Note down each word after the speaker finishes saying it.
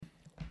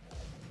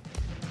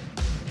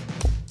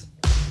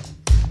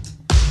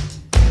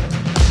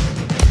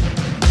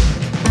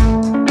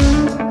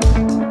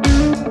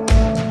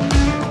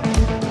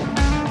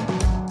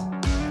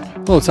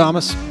Hello,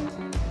 Thomas.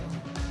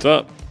 What's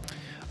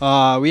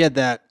up? We had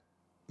that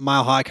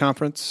Mile High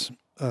conference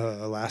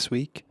last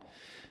week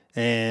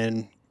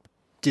and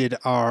did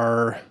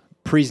our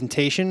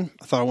presentation.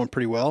 I thought it went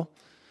pretty well,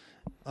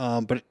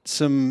 but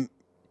some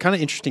kind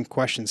of interesting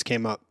questions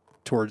came up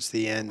towards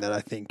the end that I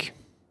think,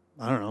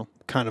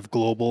 kind of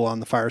global on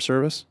the fire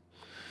service.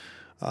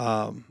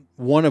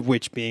 One of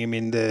which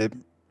being, the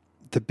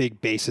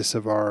big basis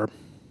of our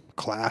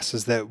class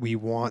is that we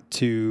want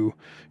to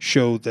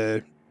show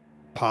the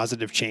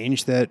positive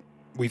change that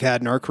we've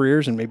had in our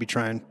careers and maybe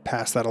try and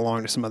pass that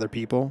along to some other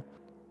people.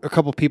 A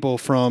couple people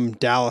from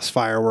Dallas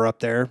Fire were up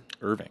there.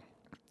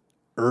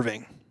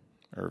 Irving.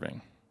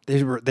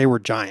 They were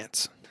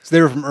giants. So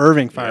they were from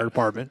Irving Fire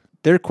Department.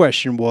 Their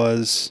question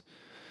was,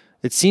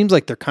 it seems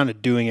like they're kind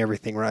of doing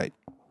everything right.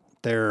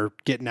 They're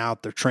getting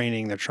out, they're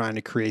training, they're trying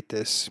to create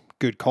this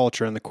good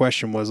culture. And the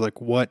question was like,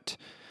 what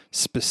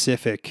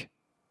specific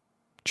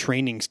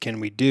trainings can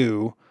we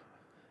do?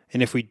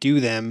 And if we do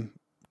them,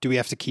 do we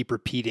have to keep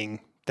repeating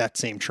that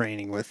same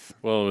training with?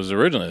 Well, it was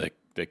originally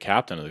the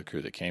captain of the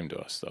crew that came to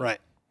us, though. Right.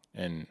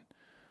 And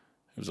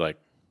it was like,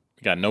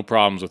 we got no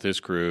problems with his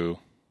crew,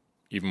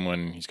 even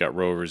when he's got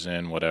rovers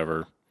in,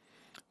 whatever.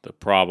 The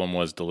problem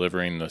was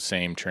delivering the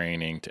same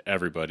training to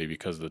everybody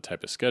because of the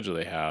type of schedule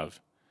they have.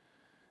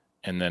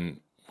 And then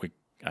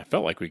I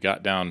felt like we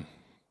got down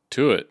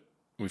to it.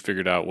 We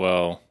figured out,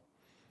 well,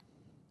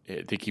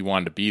 I think he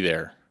wanted to be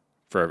there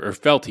or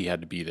felt he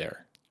had to be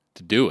there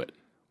to do it.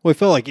 Well, it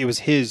felt like it was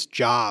his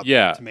job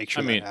to make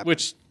sure that happened.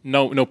 Which,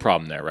 no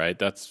problem there, right?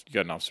 You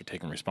got an officer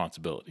taking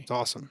responsibility. It's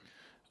awesome.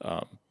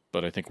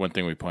 But I think one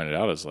thing we pointed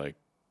out is like,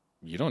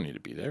 you don't need to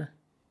be there.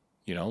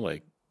 You know,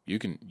 like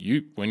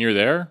when you're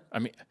there,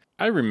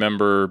 I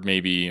remember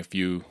maybe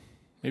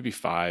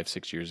 5,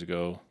 6 years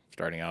ago,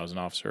 starting out as an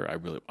officer,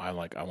 I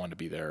wanted to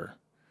be there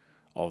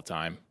all the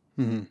time.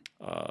 Mm-hmm.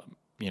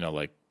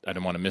 Like I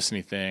didn't want to miss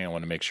anything. I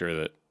wanted to make sure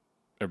that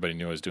everybody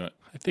knew I was doing it.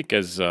 I think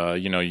as,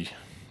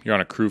 you're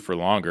on a crew for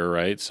longer,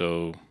 right?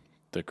 So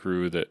the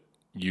crew that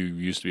you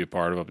used to be a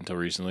part of up until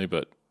recently,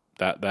 but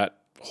that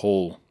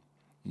whole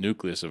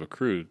nucleus of a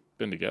crew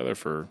been together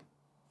for,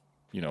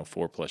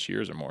 4+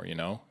 years or more,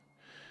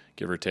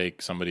 give or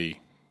take somebody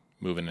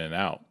moving in and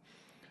out.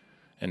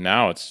 And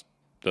now it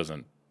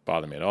doesn't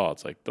bother me at all.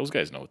 It's like, those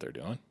guys know what they're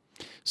doing.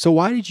 So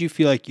why did you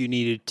feel like you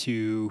needed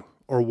to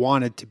or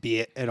wanted to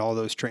be at all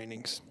those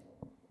trainings?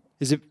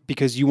 Is it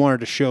because you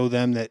wanted to show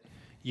them that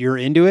you're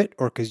into it,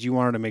 or because you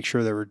wanted to make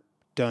sure they were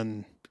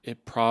done?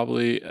 It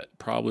probably a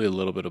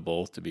little bit of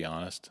both, to be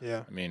honest.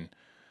 Yeah.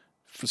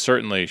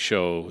 Certainly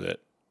show that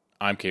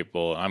I'm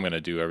capable. I'm going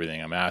to do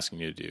everything I'm asking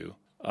you to do.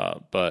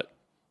 But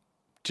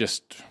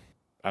just,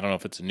 I don't know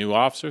if it's a new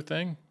officer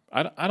thing.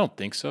 I don't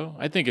think so.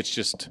 I think it's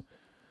just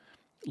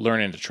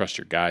learning to trust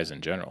your guys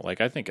in general.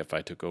 Like, I think if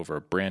I took over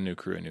a brand new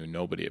crew I knew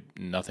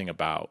nothing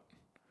about,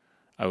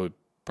 I would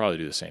probably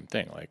do the same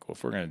thing. Like, well,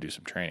 if we're going to do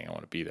some training, I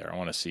want to be there. I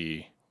want to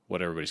see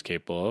what everybody's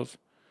capable of.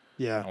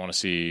 Yeah. I want to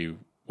see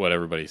what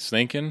everybody's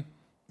thinking.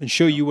 And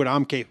show you what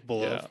I'm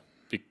capable of.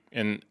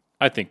 And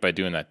I think by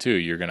doing that too,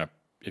 you're going to,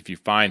 if you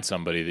find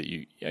somebody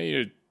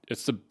that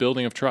it's the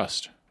building of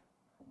trust.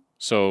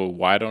 So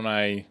why don't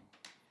I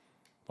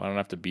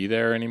have to be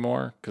there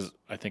anymore? Because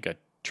I think I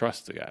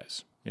trust the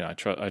guys. I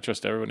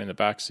trust everybody in the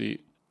back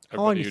seat. How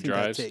long do you who think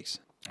drives. that takes?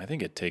 I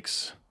think it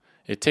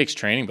takes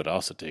training, but it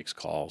also takes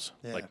calls,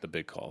 like the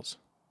big calls.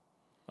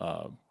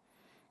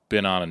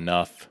 Been on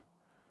enough,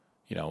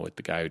 with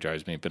the guy who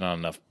drives me, been on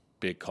enough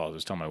big calls. I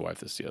was telling my wife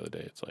this the other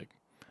day. It's like,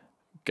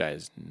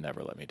 guys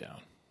never let me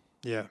down.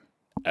 Yeah.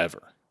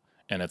 Ever.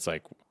 And it's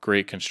like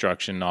great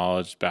construction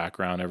knowledge,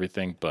 background,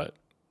 everything, but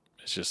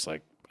it's just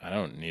like, I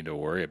don't need to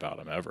worry about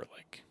them ever.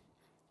 Like,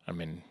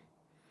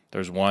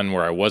 there's one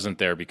where I wasn't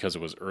there because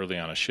it was early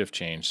on a shift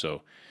change.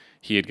 So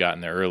he had gotten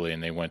there early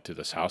and they went to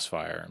this house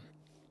fire.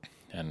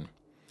 And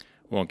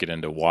we won't get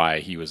into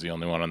why he was the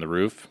only one on the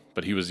roof,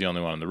 but he was the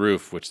only one on the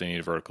roof, which they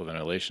needed vertical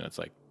ventilation. It's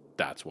like,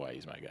 that's why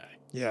he's my guy.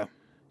 Yeah.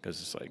 Because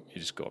it's like,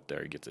 you just go up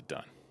there, he gets it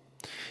done.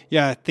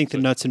 Yeah, I think the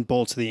nuts and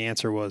bolts of the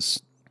answer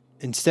was,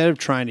 instead of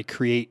trying to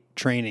create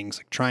trainings,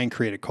 like try and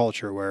create a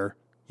culture where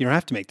you don't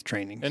have to make the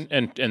trainings.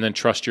 And then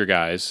trust your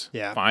guys.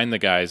 Yeah. Find the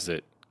guys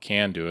that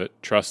can do it,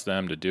 trust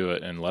them to do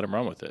it, and let them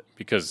run with it.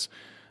 Because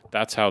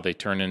that's how they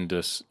turn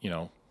into,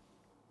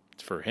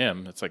 for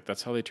him, it's like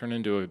that's how they turn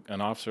into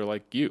an officer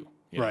like you,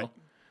 right. know,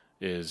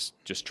 is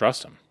just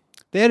trust them.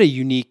 They had a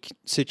unique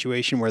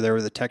situation where they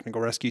were the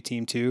technical rescue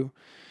team too.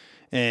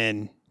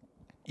 And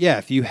yeah,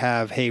 if you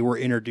have, hey, we're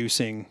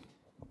introducing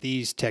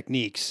these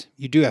techniques,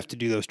 you do have to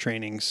do those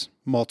trainings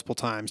multiple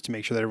times to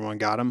make sure that everyone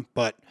got them.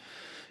 But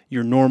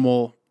your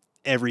normal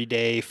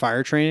everyday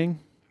fire training,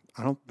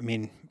 it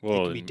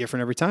can be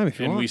different every time if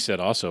you want. And we said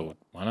also,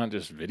 why not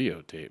just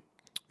videotape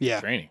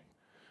training?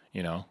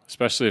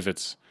 Especially if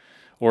it's,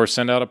 or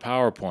send out a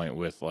PowerPoint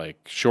with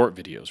like short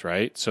videos,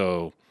 right?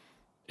 So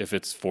if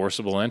it's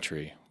forcible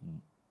entry,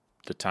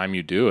 the time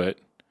you do it,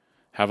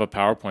 have a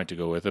PowerPoint to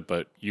go with it,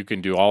 but you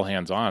can do all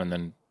hands on, and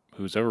then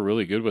who's ever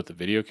really good with the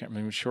video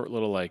camera, maybe short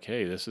little like,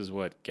 hey, this is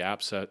what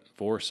gap set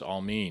force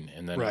all mean.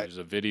 And then there's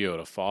a video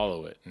to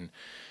follow it. And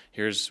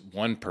here's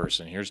one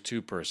person, here's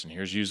two person,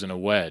 here's using a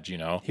wedge,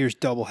 Here's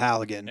double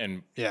Halligan.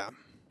 And yeah.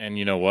 And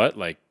you know what?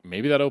 Like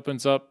maybe that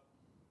opens up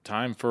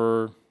time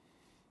for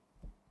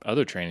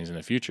other trainings in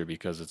the future,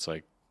 because it's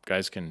like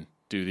guys can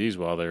do these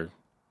while they're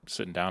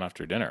sitting down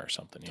after dinner or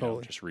something,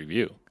 just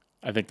review.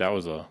 I think that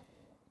was a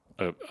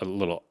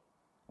little,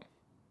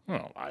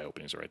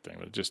 eye-opening is the right thing,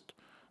 but just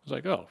I was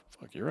like, oh,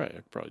 fuck, you're right. I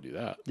could probably do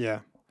that.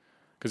 Yeah.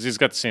 Because he's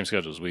got the same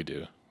schedule as we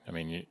do. I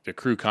mean, the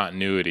crew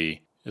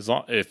continuity,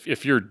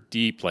 if you're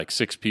deep, like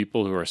 6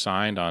 people who are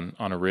assigned on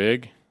a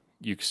rig,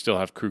 you can still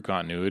have crew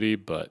continuity,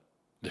 but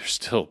there's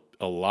still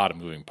a lot of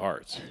moving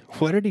parts.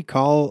 What did he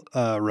call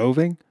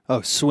roving?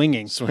 Oh,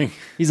 swinging. Swing.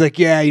 He's like,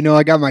 yeah,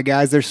 I got my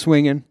guys, they're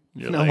swinging.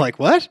 And I'm like,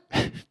 what?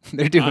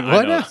 They're doing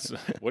what now?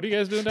 What are you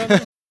guys doing down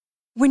there?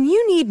 When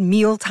you need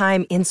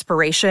mealtime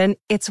inspiration,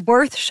 it's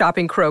worth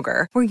shopping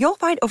Kroger, where you'll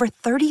find over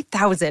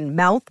 30,000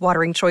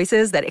 mouth-watering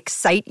choices that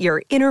excite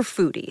your inner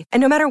foodie. And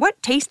no matter what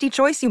tasty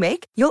choice you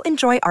make, you'll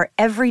enjoy our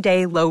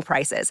everyday low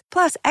prices,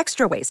 plus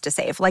extra ways to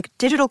save, like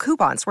digital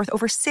coupons worth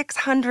over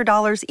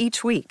 $600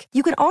 each week.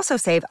 You can also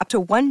save up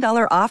to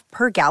 $1 off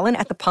per gallon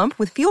at the pump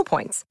with fuel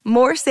points.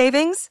 More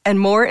savings and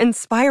more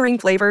inspiring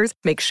flavors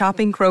make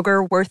shopping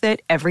Kroger worth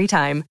it every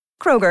time.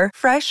 Kroger,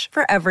 fresh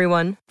for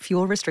everyone.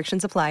 Fuel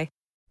restrictions apply.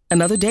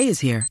 Another day is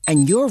here,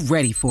 and you're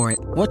ready for it.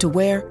 What to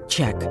wear?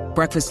 Check.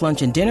 Breakfast,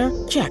 lunch, and dinner?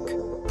 Check.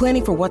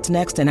 Planning for what's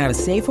next and how to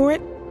save for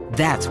it?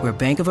 That's where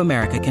Bank of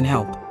America can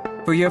help.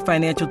 For your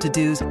financial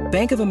to-dos,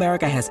 Bank of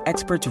America has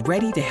experts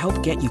ready to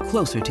help get you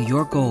closer to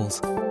your goals.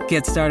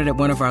 Get started at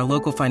one of our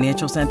local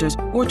financial centers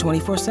or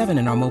 24/7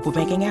 in our mobile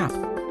banking app.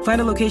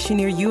 Find a location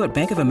near you at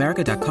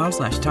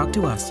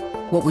bankofamerica.com/talktous.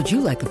 What would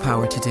you like the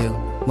power to do?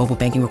 Mobile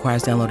banking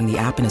requires downloading the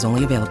app and is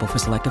only available for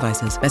select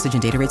devices. Message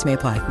and data rates may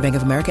apply. Bank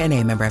of America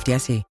N.A., member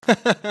FDIC.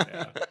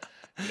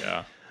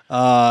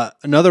 Yeah.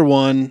 Another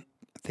one,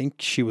 I think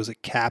she was a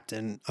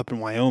captain up in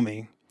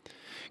Wyoming,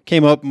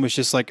 came up and was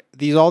just like,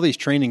 all these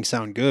trainings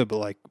sound good, but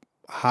like,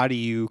 how do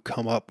you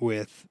come up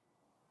with,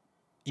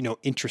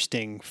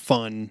 interesting,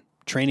 fun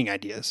training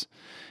ideas?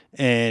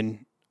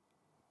 And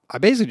I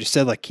basically just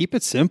said, like, keep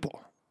it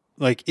simple.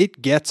 Like,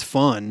 it gets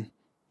fun.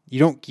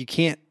 You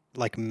can't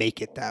like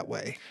make it that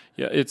way.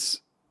 Yeah, it's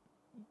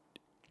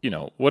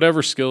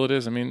whatever skill it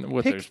is. I mean,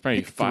 there's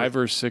probably 5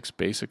 or 6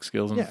 basic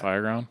skills in the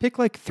fireground. Pick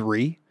like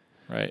 3,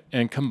 right,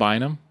 and combine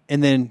them,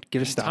 and then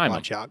get a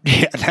stopwatch out.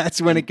 Yeah, that's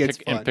when it gets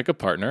fun. And pick a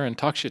partner and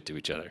talk shit to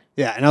each other.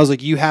 Yeah, and I was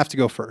like, you have to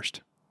go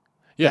first.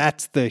 Yeah,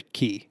 that's the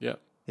key. Yeah,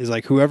 is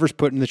like whoever's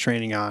putting the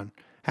training on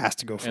has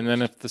to go first. And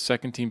then if the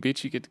second team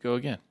beats you, get to go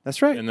again.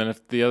 That's right. And then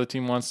if the other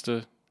team wants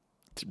to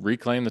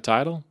reclaim the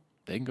title,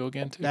 they can go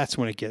again too. That's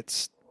when it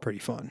gets pretty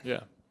fun. Yeah.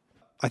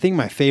 I think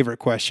my favorite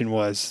question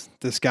was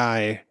this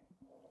guy,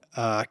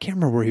 I can't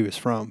remember where he was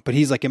from, but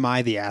he's like, am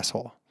I the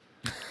asshole?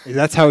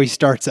 That's how he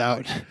starts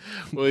out.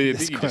 Well, I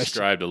think he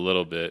described a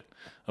little bit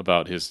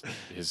about his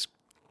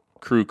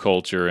crew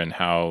culture and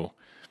how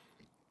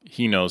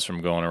he knows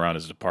from going around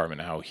his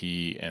department how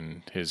he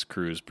and his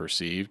crew is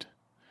perceived,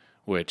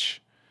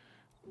 which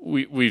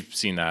we've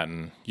seen that,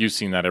 and you've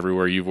seen that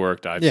everywhere you've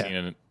worked. I've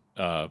seen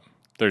it.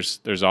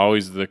 There's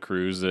always the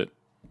crews that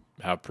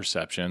have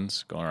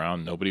perceptions going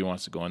around. Nobody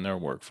wants to go in there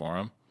and work for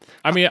them.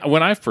 I mean,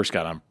 when I first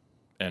got on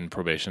in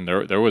probation,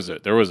 there was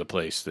a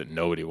place that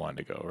nobody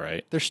wanted to go.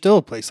 Right? There's still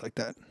a place like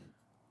that.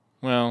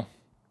 Well,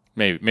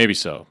 maybe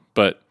so,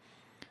 but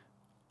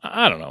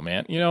I don't know,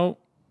 man.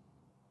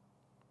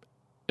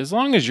 As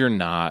long as you're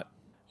not,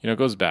 it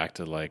goes back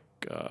to like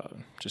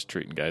just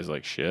treating guys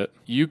like shit.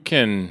 You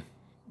can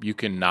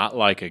not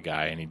like a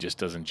guy and he just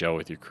doesn't gel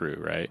with your crew,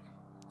 right?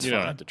 You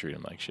don't have to treat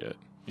him like shit.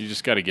 You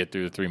just got to get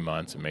through the 3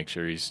 months and make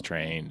sure he's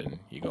trained and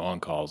you go on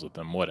calls with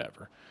him,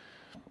 whatever.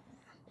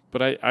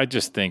 But I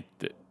just think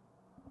that,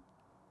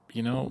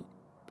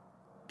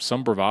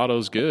 some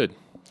bravado's good.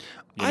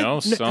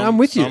 I'm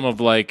with you. Some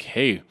of like,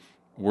 hey,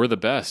 we're the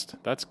best.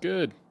 That's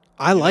good.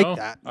 I like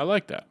that. I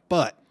like that.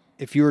 But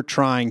if you're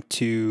trying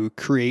to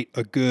create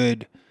a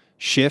good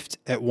shift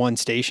at one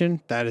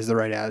station, that is the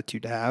right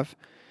attitude to have.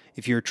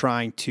 If you're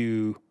trying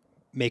to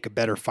make a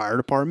better fire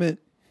department,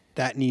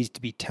 that needs to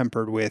be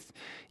tempered with,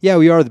 yeah,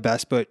 we are the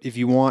best, but if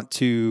you want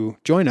to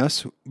join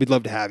us, we'd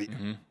love to have you.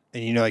 Mm-hmm.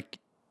 And,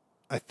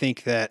 I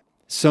think that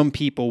some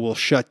people will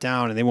shut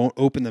down and they won't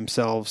open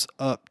themselves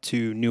up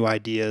to new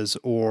ideas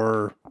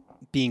or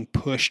being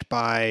pushed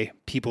by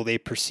people they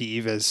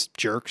perceive as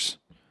jerks.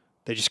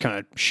 They just kind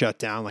of shut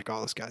down like,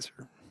 oh, those guys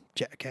are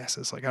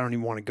jackasses. Like, I don't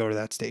even want to go to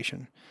that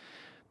station.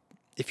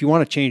 If you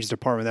want to change the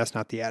department, that's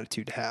not the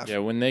attitude to have. Yeah,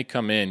 when they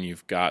come in,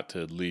 you've got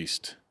to at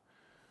least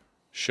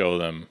show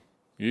them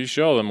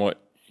what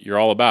you're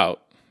all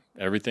about.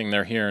 Everything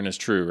they're hearing is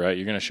true, right?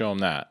 You're going to show them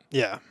that.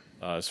 Yeah.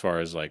 As far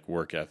as like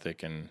work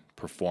ethic and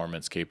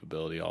performance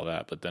capability, all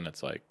that. But then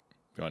it's like,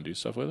 you want to do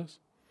stuff with us?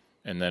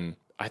 And then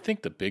I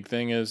think the big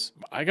thing is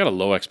I got a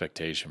low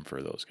expectation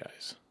for those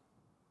guys.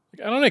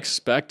 Like, I don't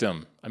expect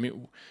them. I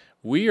mean,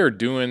 we are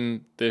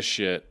doing this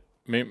shit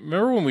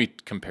remember when we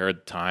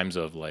compared times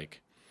of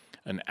like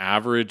an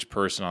average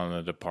person on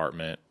the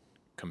department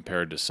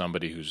compared to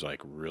somebody who's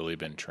like really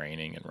been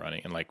training and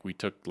running, and like we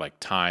took like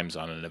times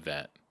on an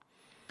event,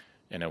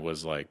 and it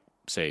was like,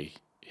 say,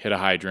 hit a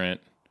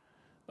hydrant,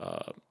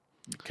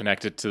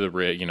 connect it to the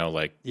rig,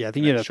 like I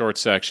think you had a short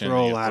section,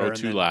 throw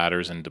two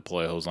ladders and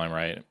deploy a hose line,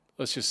 right?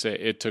 Let's just say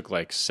it took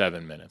like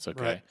 7 minutes,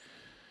 okay? Right.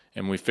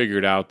 And we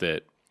figured out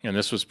that, and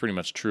this was pretty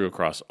much true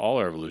across all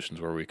our evolutions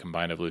where we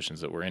combined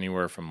evolutions that were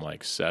anywhere from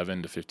like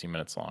 7 to 15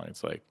 minutes long.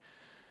 It's like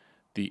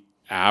the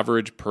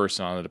average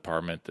person on the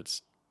department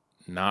that's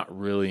not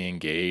really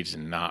engaged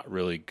and not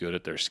really good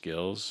at their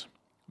skills,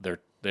 they're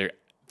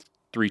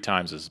 3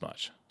 times as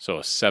much. So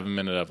a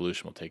 7-minute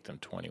evolution will take them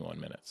 21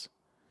 minutes.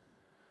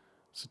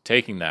 So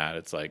taking that,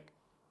 it's like,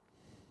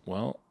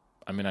 well,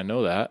 I mean, I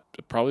know that.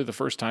 But probably the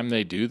first time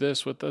they do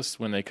this with us,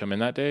 when they come in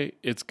that day,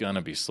 it's going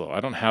to be slow. I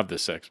don't have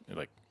this like,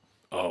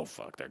 oh,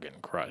 fuck, they're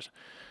getting crushed.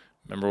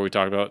 Remember what we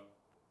talked about?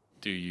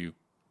 Do you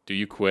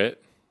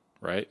quit,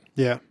 right?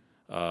 Yeah.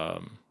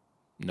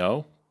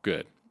 No?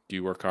 Good. Do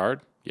you work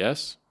hard?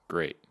 Yes?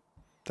 Great.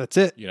 That's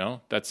it.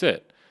 That's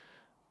it.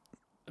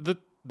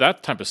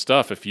 That type of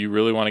stuff, if you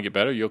really want to get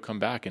better, you'll come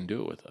back and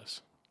do it with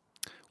us.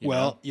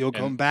 You'll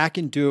come back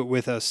and do it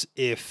with us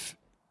if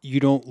you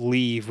don't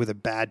leave with a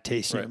bad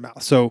taste in your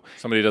mouth. So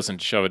somebody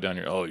doesn't shove it down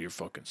you're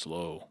fucking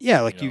slow.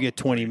 Yeah, like you get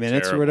 20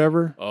 minutes terrible. Or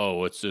whatever. Oh,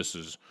 what's this?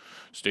 Is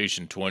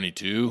station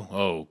 22?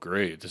 Oh,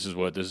 great. This is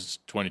what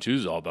 22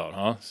 is all about,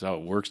 huh? This is how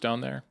it works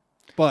down there.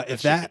 But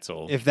if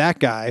that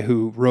guy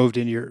who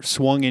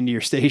swung into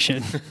your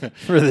station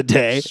for the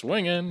day,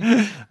 swinging,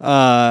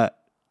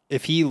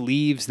 if he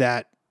leaves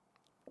that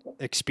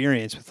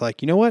experience with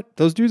like, you know what,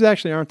 those dudes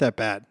actually aren't that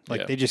bad.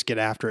 Like they just get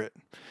after it.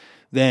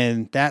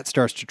 Then that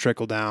starts to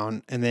trickle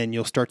down, and then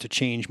you'll start to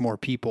change more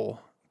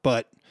people.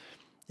 But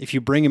if you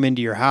bring them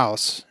into your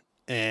house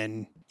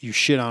and you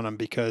shit on them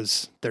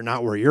because they're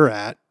not where you're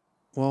at,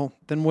 well,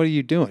 then what are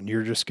you doing?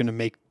 You're just going to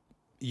make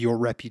your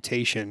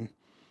reputation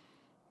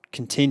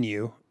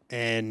continue.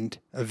 And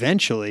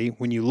eventually,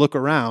 when you look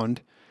around,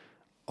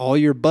 all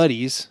your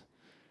buddies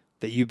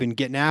that you've been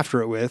getting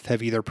after it with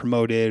have either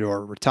promoted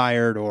or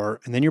retired,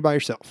 and then you're by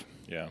yourself.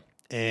 Yeah.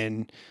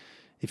 And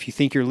if you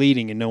think you're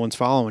leading and no one's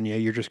following you,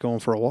 you're just going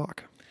for a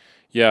walk.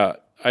 Yeah.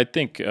 I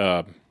think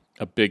a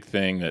big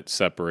thing that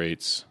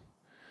separates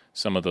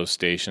some of those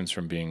stations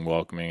from being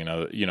welcoming and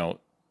other,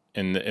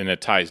 and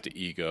it ties to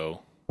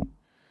ego,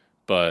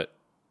 but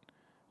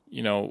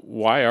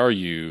why are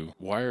you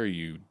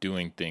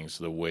doing things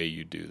the way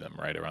you do them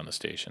right around the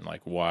station?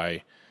 Like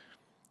why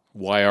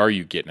are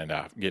you getting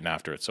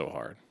after it so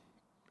hard?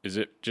 Is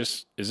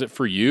it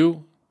for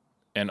you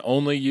and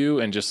only you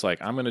and just like,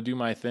 I'm going to do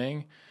my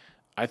thing?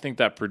 I think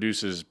that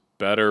produces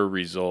better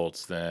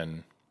results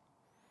than,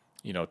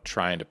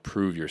 trying to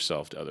prove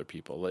yourself to other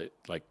people.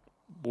 Like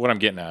what I'm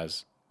getting at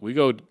is we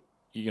go,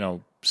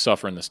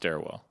 suffer in the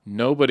stairwell.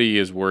 Nobody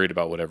is worried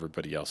about what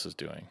everybody else is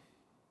doing.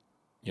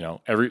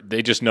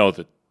 They just know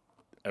that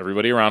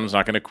everybody around them's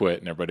not going to quit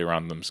and everybody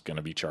around them's going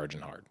to be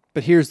charging hard.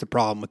 But here's the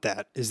problem with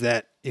that is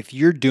that if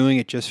you're doing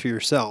it just for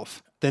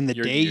yourself, then the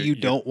day you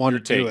don't want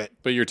to do it.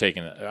 But you're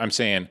taking it. I'm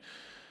saying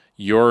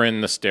you're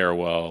in the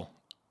stairwell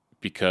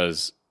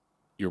because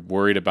you're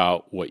worried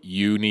about what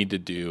you need to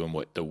do and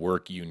what the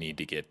work you need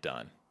to get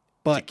done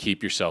to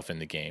keep yourself in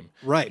the game.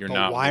 Right. You're but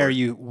not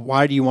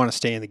why do you want to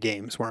stay in the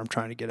game is where I'm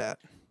trying to get at.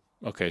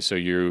 Okay. So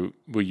you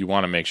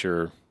want to make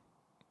sure,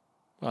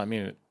 well, I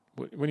mean,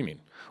 what do you mean?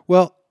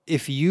 Well,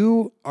 if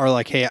you are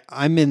like, hey,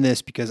 I'm in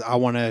this because I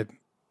want to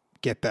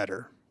get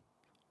better.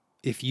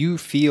 If you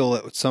feel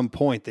at some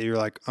point that you're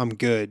like, I'm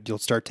good, you'll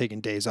start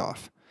taking days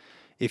off.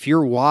 If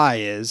your why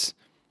is,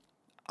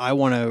 I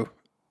want to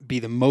be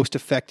the most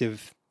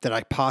effective that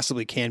I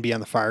possibly can be on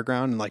the fire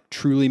ground and like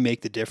truly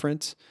make the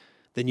difference,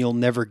 then you'll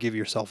never give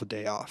yourself a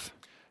day off.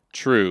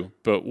 True.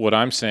 But what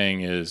I'm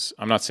saying is,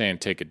 I'm not saying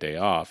take a day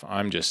off.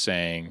 I'm just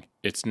saying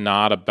it's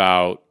not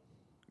about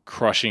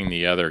crushing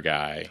the other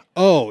guy.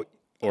 Oh,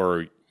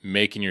 or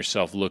making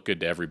yourself look good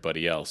to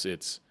everybody else.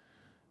 It's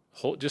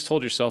just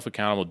hold yourself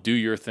accountable, do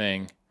your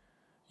thing,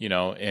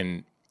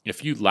 and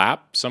if you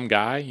lap some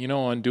guy,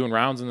 on doing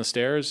rounds in the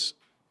stairs,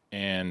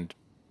 and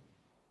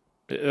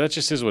that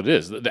just is what it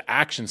is. The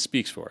action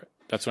speaks for it.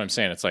 That's what I'm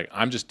saying. It's like,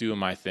 I'm just doing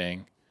my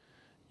thing.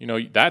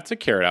 That's a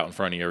carrot out in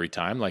front of you every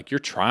time. Like you're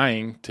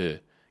trying to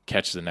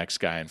catch the next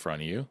guy in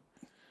front of you,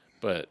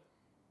 but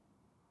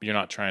you're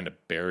not trying to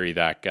bury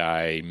that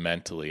guy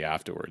mentally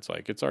afterwards.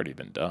 Like it's already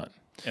been done.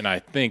 And I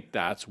think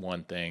that's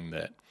one thing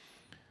that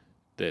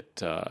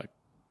the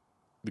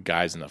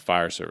guys in the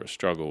fire service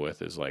struggle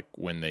with is like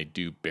when they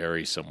do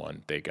bury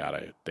someone, they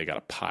gotta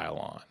pile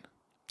on,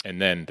 and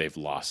then they've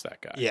lost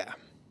that guy. Yeah.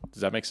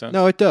 Does that make sense?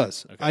 No, it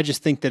does. Okay. I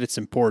just think that it's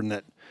important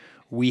that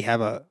we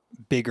have a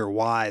bigger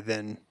why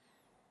than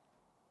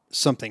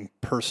something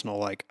personal.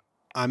 Like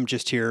I'm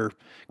just here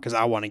because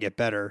I want to get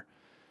better.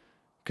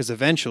 Because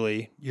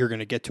eventually you're going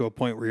to get to a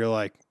point where you're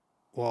like,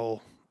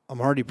 well, I'm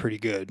already pretty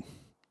good,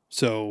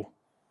 so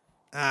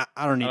I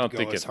don't need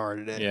to go as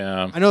hard today.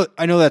 Yeah.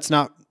 I know that's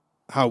not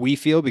how we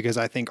feel because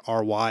I think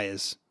our why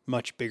is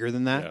much bigger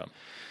than that. Yeah.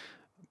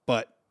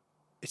 But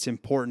it's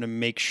important to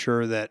make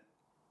sure that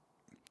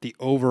the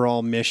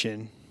overall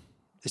mission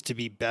is to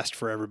be best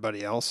for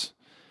everybody else.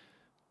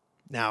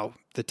 Now,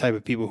 the type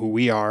of people who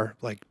we are,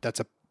 like that's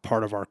a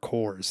part of our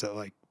core is that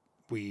like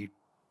we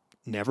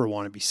never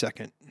want to be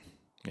second.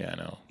 Yeah, I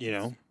know. You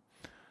know?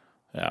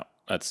 Yeah,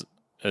 it's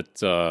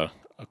a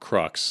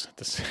crux at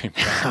the same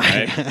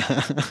time,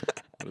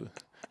 right?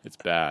 It's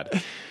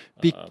bad,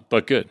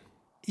 but good.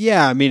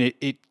 Yeah, I mean,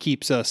 it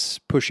keeps us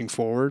pushing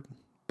forward,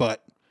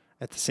 but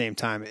at the same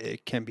time,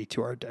 it can be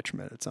to our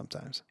detriment at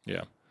sometimes.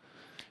 Yeah.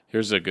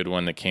 Here's a good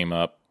one that came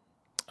up.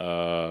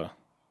 I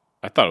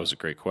thought it was a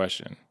great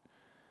question.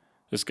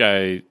 This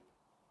guy,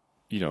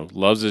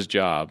 loves his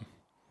job,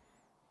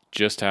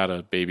 just had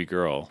a baby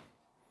girl,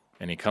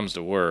 and he comes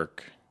to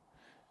work,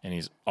 and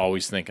he's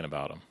always thinking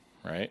about him,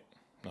 right?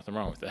 Nothing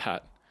wrong with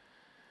that.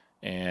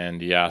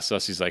 And he asks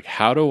us, he's like,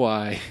 how do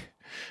I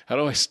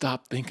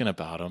stop thinking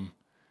about him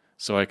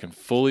so I can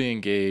fully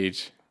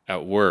engage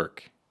at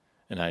work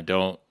and I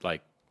don't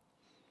like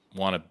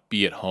want to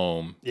be at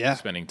home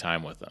spending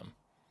time with them?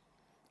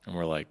 And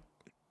we're like,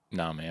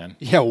 nah, man.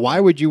 Yeah, why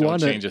would you Don't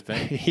want to change a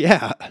thing?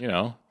 Yeah.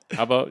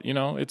 How about,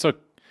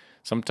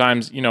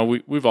 sometimes,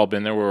 we've all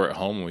been there where we're at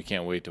home and we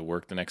can't wait to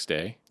work the next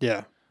day.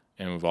 Yeah.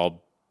 And we've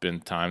all been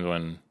times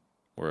when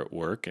we're at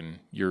work and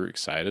you're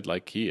excited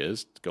like he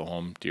is to go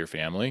home to your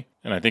family.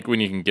 And I think when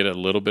you can get a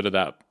little bit of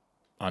that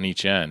on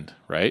each end,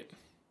 right?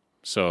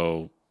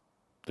 So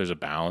there's a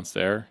balance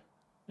there.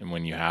 And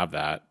when you have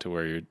that to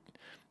where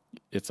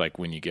it's like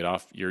when you get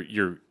off,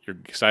 you're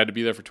excited to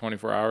be there for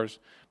 24 hours,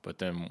 but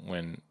then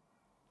when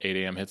 8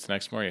 a.m. hits the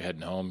next morning, you're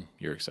heading home,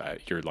 you're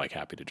excited. You're like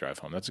happy to drive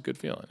home. That's a good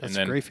feeling. That's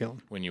a great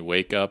feeling. When you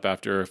wake up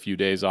after a few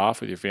days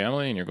off with your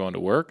family and you're going to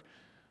work,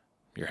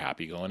 you're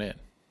happy going in,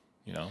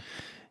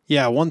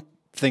 Yeah, one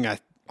thing I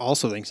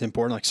also think is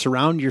important, like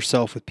surround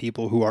yourself with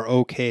people who are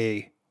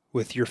okay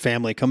with your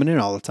family coming in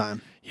all the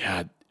time.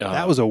 Yeah.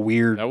 That was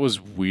weird. That was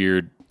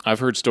weird. I've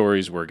heard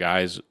stories where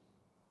guys,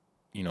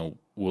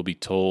 will be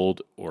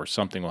told or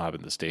something will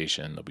happen at the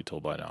station. They'll be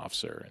told by an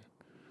officer and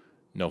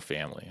no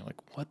family. I'm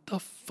like, what the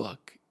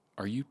fuck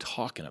are you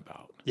talking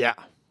about? Yeah.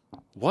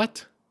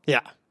 What?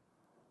 Yeah.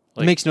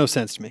 Like, it makes no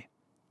sense to me.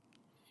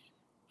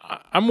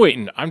 I'm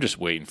waiting. I'm just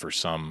waiting for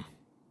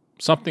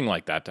something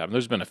like that to happen.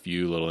 There's been a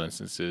few little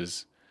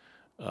instances,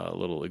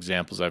 little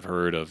examples I've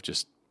heard of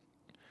just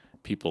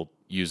people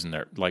using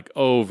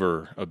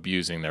over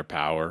abusing their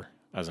power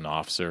as an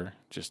officer.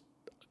 Just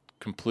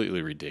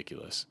completely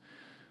ridiculous.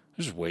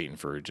 I'm just waiting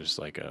for just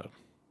like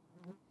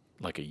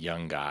a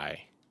young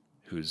guy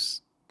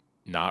who's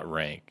not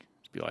ranked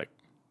to be like,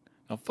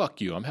 no,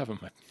 fuck you. I'm having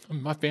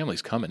my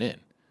family's coming in.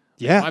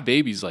 Yeah. My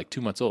baby's like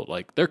 2 months old.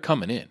 Like they're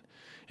coming in.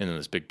 And then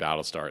this big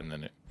battle start. And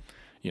then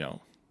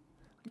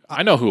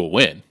I know who will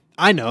win.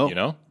 I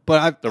know.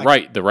 But the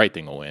right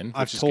thing will win.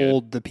 I've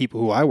told the people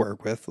who I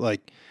work with,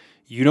 like,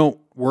 you don't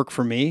work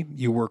for me,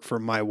 you work for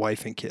my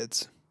wife and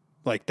kids.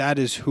 Like that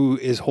is who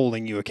is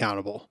holding you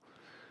accountable.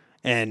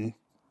 And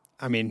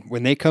I mean,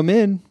 when they come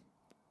in,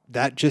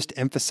 that just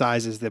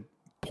emphasizes the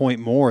point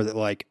more that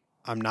like,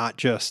 I'm not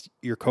just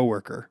your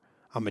coworker.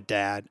 I'm a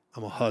dad.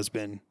 I'm a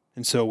husband.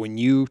 And so when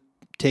you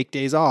take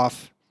days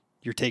off,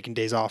 you're taking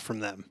days off from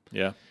them.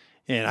 Yeah.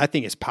 And I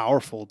think it's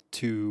powerful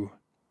to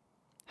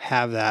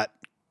have that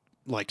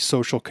like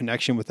social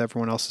connection with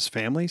everyone else's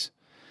families.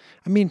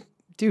 I mean,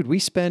 dude, we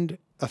spend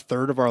a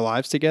third of our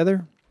lives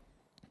together.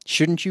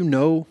 Shouldn't you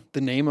know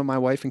the name of my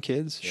wife and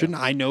kids? Yeah. Shouldn't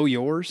I know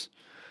yours?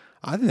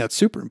 I think that's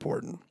super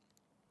important.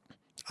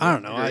 I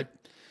don't know.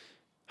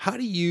 How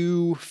do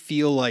you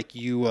feel like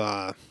you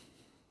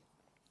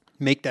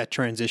make that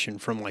transition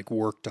from like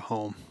work to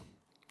home?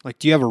 Like,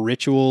 do you have a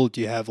ritual?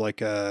 Do you have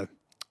like a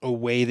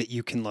way that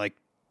you can like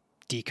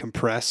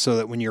decompress so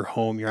that when you're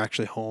home, you're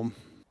actually home?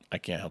 I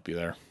can't help you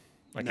there.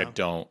 Like No. I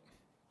don't.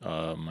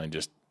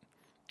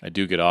 I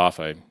do get off.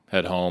 I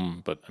head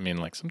home, but I mean,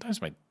 like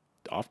sometimes my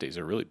off days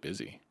are really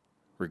busy,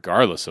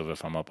 regardless of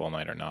if I'm up all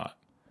night or not.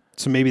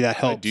 So maybe that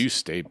helps. I do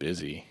stay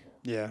busy.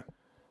 Yeah.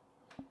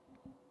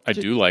 I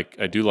do like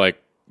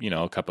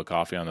a cup of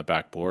coffee on the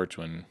back porch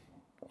when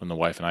the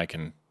wife and I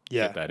can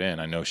get that in.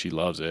 I know she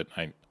loves it.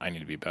 I need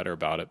to be better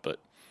about it, but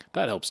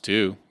that helps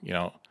too.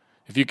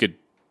 If you could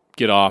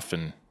get off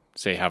and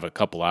say have a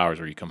couple hours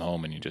where you come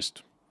home and you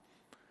just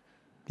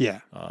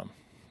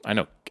I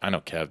know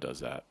Kev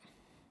does that.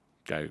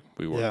 Guy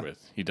we work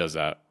with, he does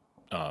that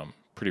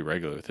pretty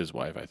regularly with his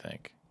wife. I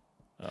think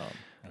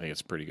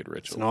it's a pretty good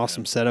ritual. It's an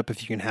awesome setup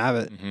if you can have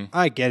it. Mm-hmm.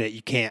 I get it.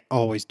 You can't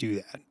always do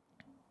that,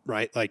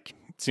 right? Like,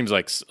 it seems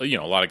like a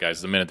lot of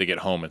guys, the minute they get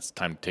home, it's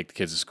time to take the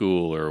kids to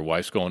school, or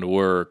wife's going to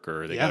work,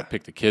 or they got to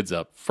pick the kids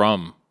up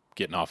from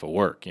getting off of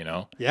work.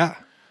 Yeah.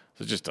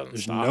 So it just doesn't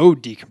There's stop. no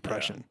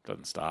decompression. Yeah,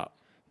 doesn't stop.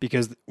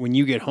 Because when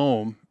you get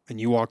home and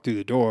you walk through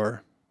the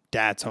door,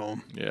 dad's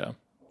home. Yeah.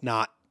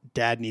 Not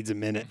dad needs a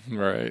minute.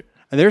 Right.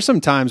 And there's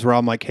some times where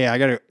I'm like, hey, I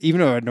gotta,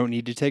 even though I don't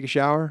need to take a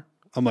shower,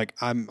 I'm like,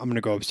 I'm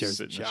gonna go upstairs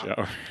and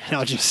shower. And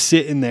I'll just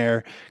sit in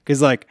there because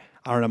like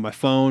I don't have my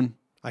phone,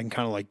 I can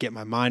kind of like get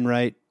my mind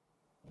right,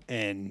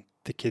 and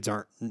the kids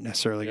aren't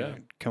necessarily going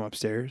to come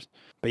upstairs.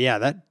 But yeah,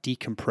 that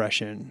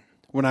decompression.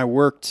 When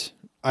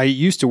I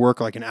used to work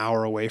like an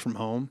hour away from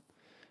home,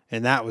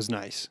 and that was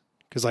nice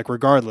because like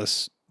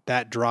regardless,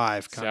 that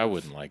drive. I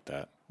wouldn't like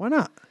that. Why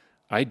not?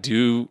 I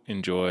do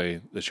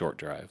enjoy the short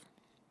drive.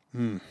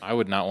 I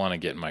would not want to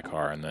get in my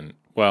car and then,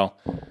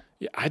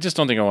 I just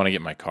don't think I want to get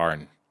in my car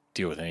and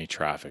deal with any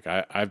traffic.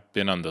 I've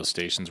been on those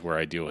stations where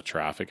I deal with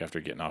traffic after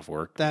getting off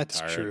work. That's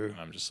tired, true. And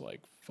I'm just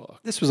like,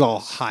 fuck. This was all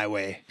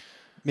highway.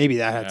 Maybe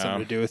that had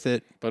something to do with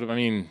it. But I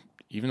mean,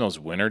 even those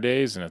winter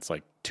days and it's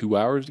like 2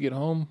 hours to get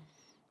home.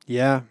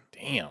 Yeah.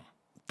 Damn.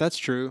 That's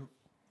true.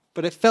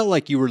 But it felt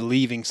like you were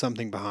leaving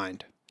something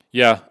behind.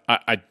 Yeah.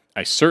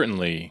 I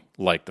certainly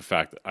like the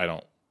fact that I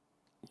don't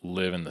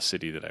live in the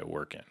city that I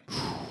work in.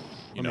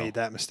 I made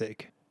that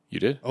mistake. You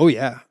did? Oh,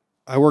 yeah.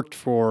 I worked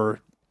for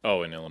in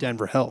Illinois.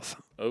 Denver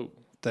Health. Oh.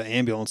 The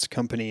ambulance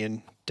company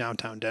in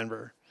downtown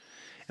Denver.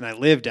 And I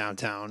live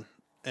downtown.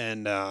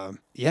 And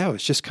it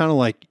was just kind of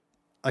like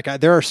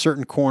there are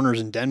certain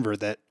corners in Denver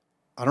that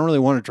I don't really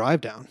want to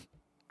drive down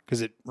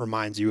because it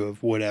reminds you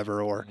of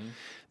whatever, or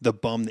the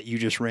bum that you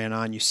just ran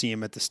on. You see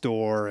him at the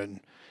store,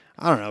 and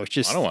I don't know. It's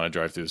just I don't want to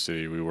drive through the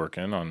city we work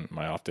in on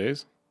my off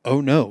days. Oh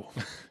no!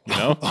 You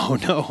know? Oh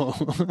no!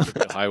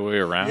 The highway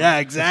around. Yeah,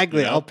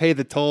 exactly. You know? I'll pay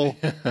the toll.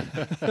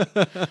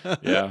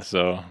 Yeah,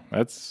 so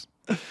that's.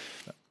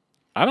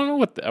 I don't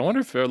know I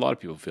wonder if a lot of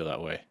people feel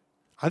that way.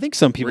 I think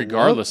some people,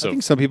 I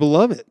think some people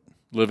love it.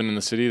 Living in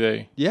the city,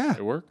 they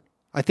work.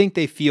 I think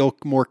they feel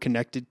more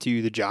connected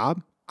to the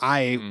job.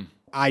 I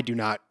do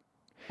not.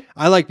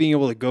 I like being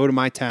able to go to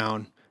my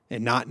town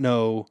and not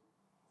know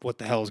what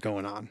the hell is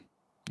going on.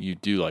 You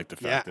do like the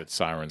fact that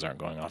sirens aren't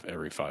going off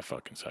every 5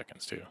 fucking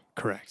seconds, too.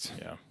 Correct.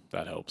 Yeah,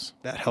 that helps.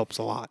 That helps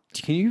a lot.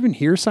 Can you even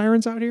hear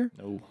sirens out here?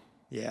 No.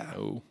 Yeah.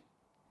 No.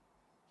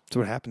 That's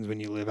what happens when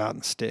you live out in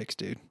the sticks,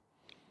 dude.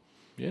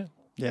 Yeah.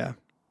 Yeah.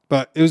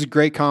 But it was a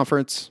great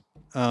conference.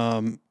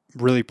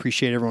 Really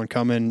appreciate everyone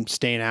coming,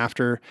 staying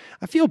after.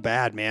 I feel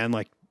bad, man.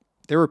 Like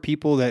there were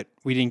people that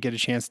we didn't get a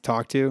chance to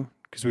talk to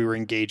because we were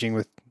engaging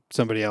with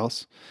somebody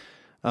else.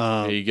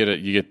 You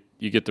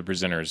get the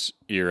presenter's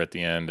ear at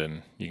the end,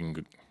 and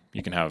you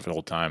can have it the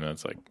whole time, and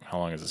it's like, how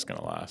long is this going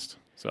to last?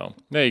 So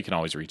you can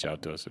always reach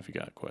out to us if you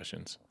got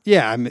questions.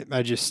 Yeah,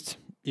 I just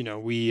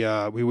we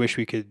wish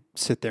we could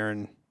sit there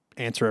and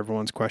answer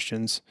everyone's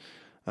questions,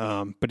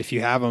 but if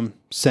you have them,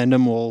 send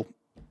them. We'll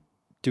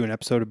do an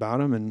episode about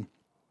them, and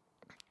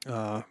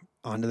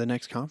on to the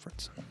next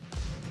conference.